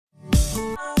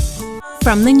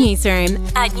From the newsroom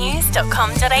at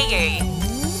news.com.au.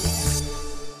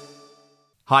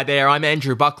 Hi there, I'm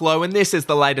Andrew Bucklow and this is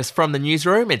the latest from the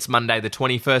newsroom. It's Monday the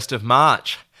 21st of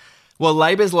March. Well,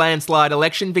 Labor's landslide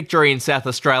election victory in South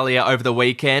Australia over the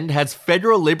weekend has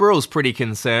federal Liberals pretty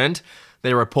concerned.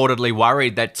 They're reportedly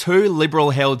worried that 2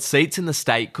 Liberal-held seats in the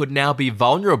state could now be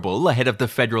vulnerable ahead of the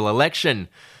federal election.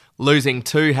 Losing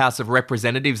 2 House of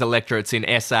Representatives electorates in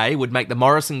SA would make the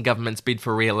Morrison government's bid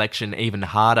for re-election even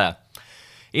harder.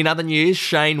 In other news,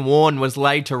 Shane Warne was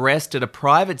laid to rest at a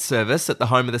private service at the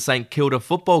home of the St Kilda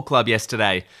Football Club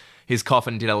yesterday. His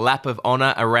coffin did a lap of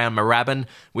honour around Moorabbin,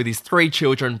 with his 3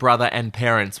 children, brother and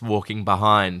parents walking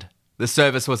behind. The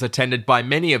service was attended by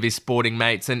many of his sporting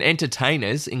mates and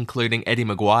entertainers, including Eddie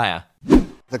Maguire.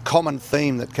 The common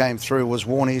theme that came through was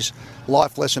Warnie's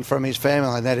life lesson from his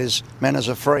family, and that is manners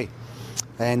are free,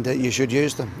 and you should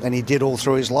use them, and he did all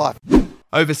through his life.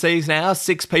 Overseas now,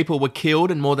 6 people were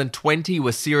killed and more than 20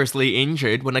 were seriously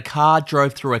injured when a car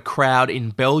drove through a crowd in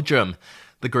Belgium.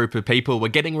 The group of people were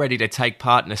getting ready to take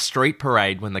part in a street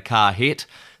parade when the car hit.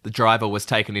 The driver was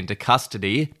taken into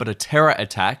custody, but a terror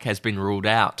attack has been ruled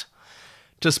out.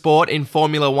 To sport, in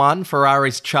Formula 1,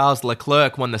 Ferrari's Charles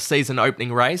Leclerc won the season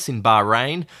opening race in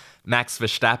Bahrain. Max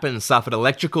Verstappen suffered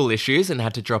electrical issues and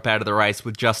had to drop out of the race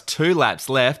with just 2 laps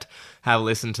left. Have a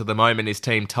listen to the moment his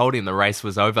team told him the race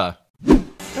was over.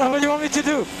 What do you want me to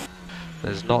do?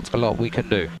 There's not a lot we can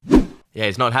do. Yeah,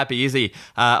 he's not happy, is he?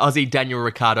 Aussie Daniel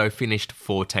Ricciardo finished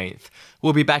 14th.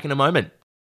 We'll be back in a moment.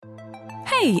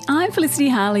 Hey, I'm Felicity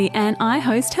Harley and I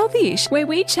host Healthyish, where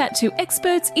we chat to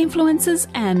experts, influencers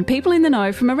and people in the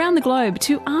know from around the globe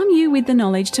to arm you with the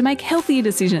knowledge to make healthier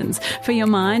decisions for your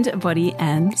mind, body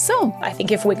and soul. I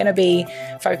think if we're going to be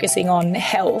focusing on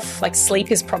health, like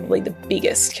sleep is probably the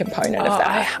biggest component of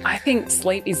that. I think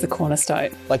sleep is the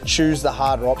cornerstone. Like choose the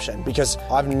harder option, because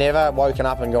I've never woken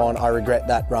up and gone, I regret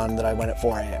that run that I went at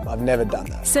 4 a.m. I've never done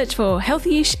that. Search for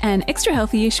Healthyish and Extra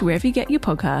Healthyish wherever you get your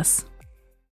podcasts.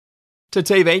 To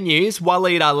TV news,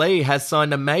 Waleed Ali has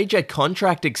signed a major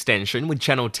contract extension with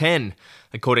Channel 10.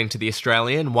 According to The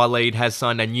Australian, Waleed has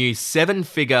signed a new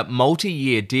 7-figure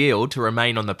multi-year deal to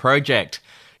remain on the project.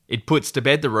 It puts to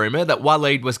bed the rumour that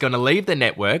Waleed was going to leave the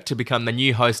network to become the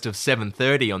new host of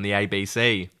 7:30 on the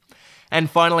ABC. And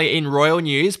finally, in royal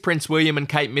news, Prince William and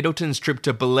Kate Middleton's trip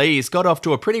to Belize got off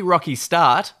to a pretty rocky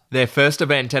start. Their first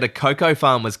event at a cocoa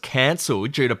farm was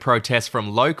cancelled due to protests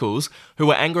from locals who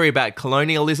were angry about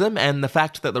colonialism and the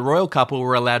fact that the royal couple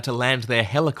were allowed to land their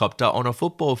helicopter on a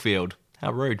football field.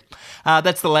 How rude.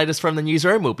 That's the latest from the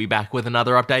newsroom. We'll be back with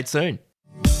another update soon.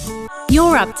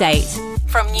 Your update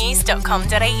from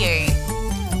news.com.au.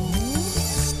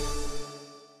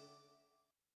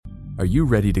 Are you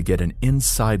ready to get an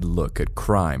inside look at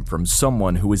crime from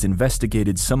someone who has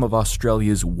investigated some of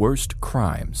Australia's worst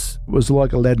crimes? It was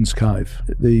like Aladdin's Cave.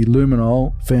 The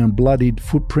luminol found bloodied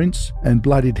footprints and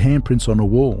bloodied handprints on a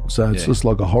wall, so it's just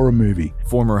like a horror movie.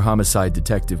 Former homicide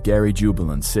detective Gary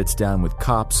Jubilant sits down with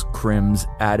cops, crims,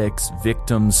 addicts,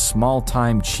 victims,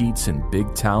 small-time cheats and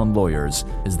big-town lawyers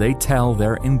as they tell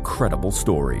their incredible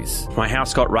stories. My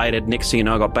house got raided. Next thing you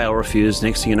know, I got bail refused.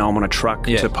 Next thing you know, I'm on a truck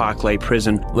to Parklea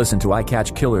Prison. Listen to I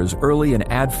Catch Killers early and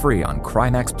ad-free on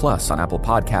Crimex Plus on Apple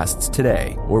Podcasts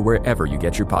today or wherever you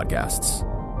get your podcasts.